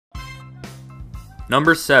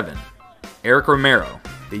Number 7. Eric Romero,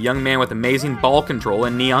 the young man with amazing ball control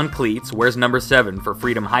and neon cleats, wears number 7 for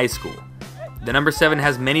Freedom High School. The number 7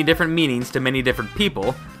 has many different meanings to many different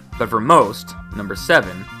people, but for most, number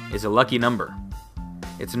 7 is a lucky number.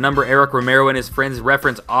 It's a number Eric Romero and his friends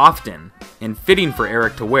reference often, and fitting for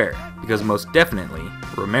Eric to wear, because most definitely,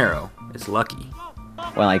 Romero is lucky.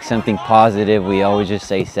 When like something positive, we always just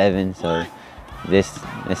say 7, so this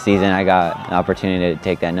season I got an opportunity to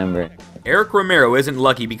take that number. Eric Romero isn't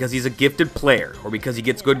lucky because he's a gifted player, or because he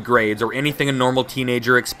gets good grades, or anything a normal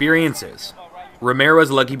teenager experiences. Romero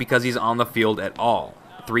is lucky because he's on the field at all.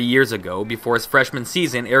 3 years ago, before his freshman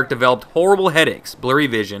season, Eric developed horrible headaches, blurry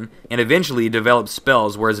vision, and eventually developed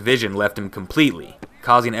spells where his vision left him completely,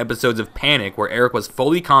 causing episodes of panic where Eric was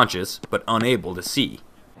fully conscious but unable to see.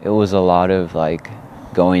 It was a lot of like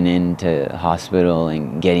going into hospital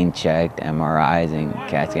and getting checked, MRIs and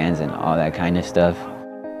CAT scans and all that kind of stuff.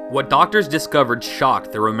 What doctors discovered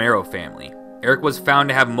shocked the Romero family. Eric was found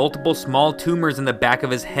to have multiple small tumors in the back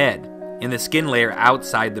of his head, in the skin layer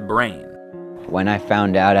outside the brain. When I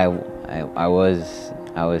found out, I was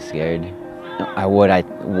scared. What I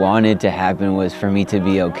wanted to happen was for me to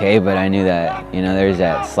be okay, but I knew that, there's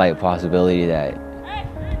that slight possibility that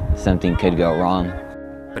something could go wrong.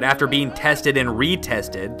 But after being tested and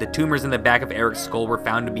retested, the tumors in the back of Eric's skull were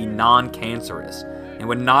found to be non-cancerous and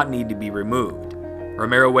would not need to be removed.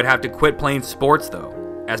 Romero would have to quit playing sports though,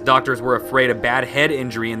 as doctors were afraid a bad head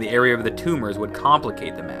injury in the area of the tumors would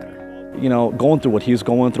complicate the matter. Going through what he's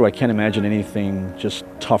going through, I can't imagine anything just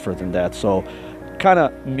tougher than that. So kind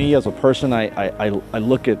of me as a person, I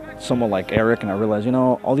look at someone like Eric and I realize,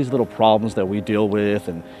 all these little problems that we deal with,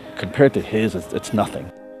 and compared to his, it's nothing.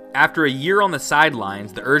 After a year on the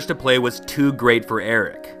sidelines, the urge to play was too great for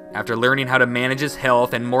Eric. After learning how to manage his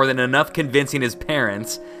health and more than enough convincing his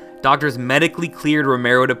parents, doctors medically cleared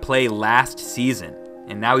Romero to play last season,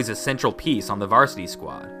 and now he's a central piece on the varsity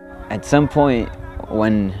squad. At some point,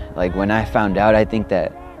 when I found out, I think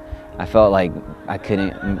that I felt like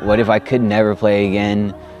what if I could never play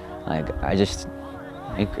again?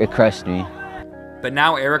 It crushed me. But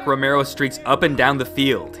now Eric Romero streaks up and down the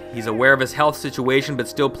field. He's aware of his health situation but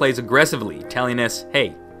still plays aggressively, telling us,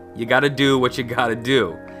 hey, you gotta do what you gotta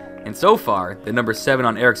do. And so far, the number 7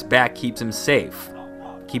 on Eric's back keeps him safe,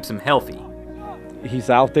 keeps him healthy.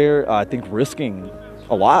 He's out there, I think, risking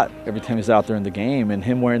a lot every time he's out there in the game, and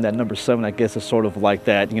him wearing that number 7, I guess, is sort of like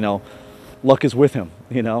that, luck is with him,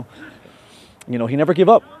 he never gave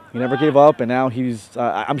up. He never gave up, and now he's,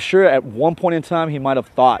 I'm sure at one point in time he might have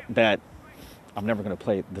thought that I'm never going to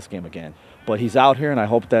play this game again. But he's out here, and I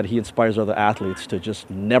hope that he inspires other athletes to just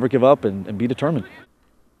never give up and be determined.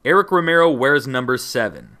 Eric Romero wears number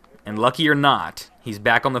 7, and lucky or not, he's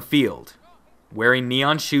back on the field, wearing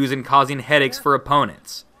neon shoes and causing headaches for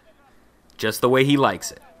opponents, just the way he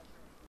likes it.